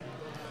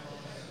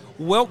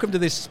Welcome to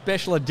this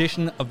special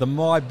edition of the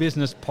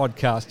MyBusiness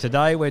Podcast.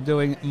 Today we're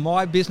doing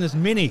MyBusiness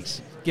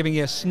Minis, giving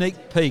you a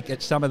sneak peek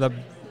at some of the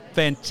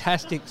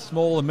fantastic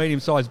small and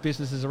medium-sized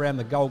businesses around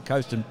the Gold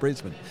Coast and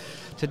Brisbane.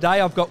 Today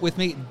I've got with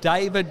me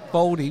David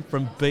Foldi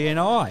from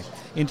BNI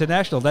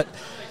International.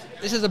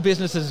 This is a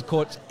business that has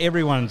caught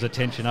everyone's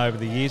attention over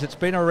the years. It's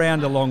been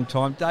around a long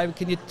time. David,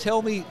 can you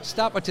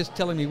start by just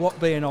telling me what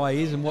BNI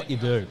is and what you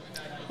do?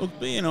 Look,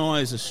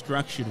 BNI is a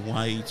structured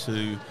way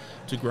to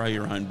grow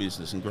your own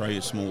business and grow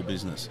your small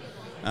business.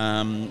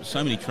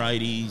 So many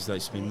tradies, they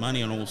spend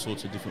money on all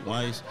sorts of different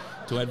ways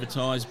to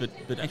advertise, but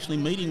actually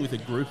meeting with a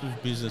group of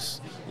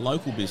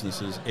local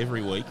businesses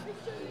every week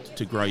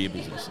to grow your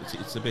business.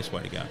 It's the best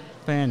way to go.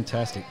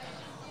 Fantastic.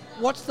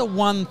 What's the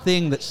one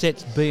thing that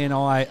sets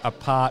BNI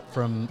apart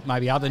from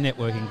maybe other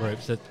networking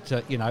groups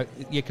that,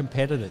 your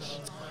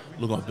competitors?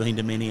 Look, I've been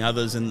to many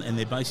others and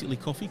they're basically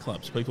coffee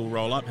clubs. People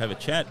roll up, have a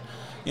chat,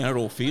 it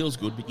all feels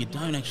good, but you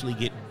don't actually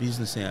get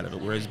business out of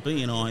it. Whereas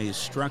BNI is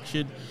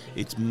structured,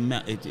 it's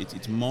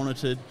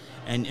monitored,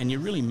 and you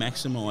really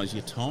maximise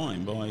your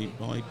time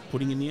by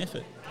putting in the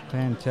effort.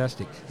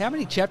 Fantastic. How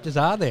many chapters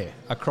are there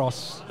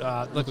across,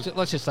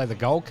 let's just say the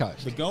Gold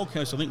Coast? The Gold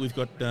Coast, I think we've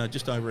got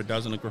just over a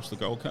dozen across the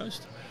Gold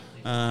Coast,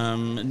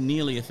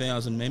 nearly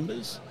 1,000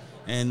 members,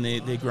 and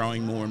they're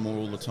growing more and more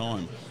all the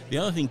time. The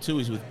other thing too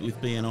is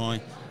with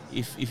BNI,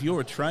 if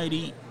you're a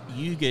tradie,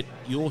 you get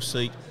your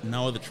seat,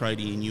 no other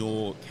tradie in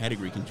your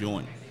category can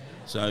join.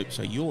 So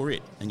you're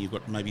it, and you've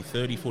got maybe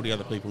 30, 40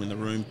 other people in the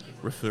room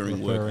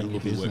referring work and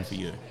looking work for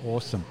you.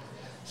 Awesome.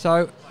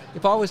 So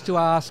if I was to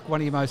ask one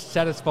of your most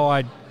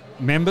satisfied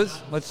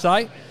members, let's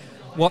say,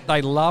 what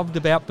they loved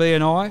about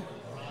BNI,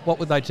 what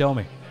would they tell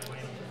me?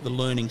 The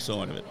learning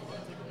side of it.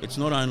 It's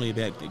not only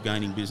about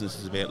gaining business,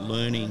 it's about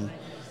learning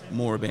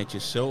more about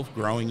yourself,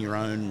 growing your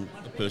own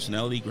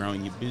personality,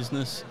 growing your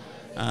business.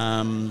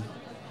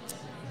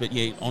 But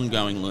yeah,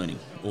 ongoing learning,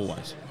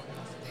 always.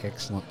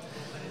 Excellent.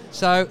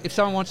 So if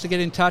someone wants to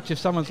get in touch, if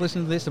someone's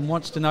listening to this and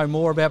wants to know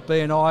more about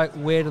BNI,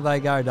 where do they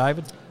go,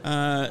 David?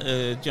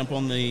 Jump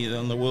on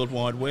the World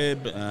Wide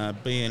Web,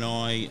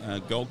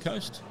 BNI Gold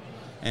Coast,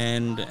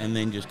 and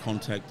then just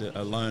contact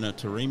Alona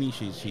Tarimi.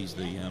 She's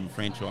the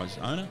franchise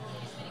owner,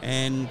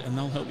 and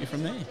they'll help you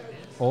from there.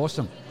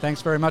 Awesome.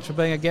 Thanks very much for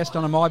being a guest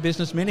on a My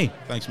Business Mini.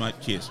 Thanks, mate.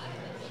 Cheers.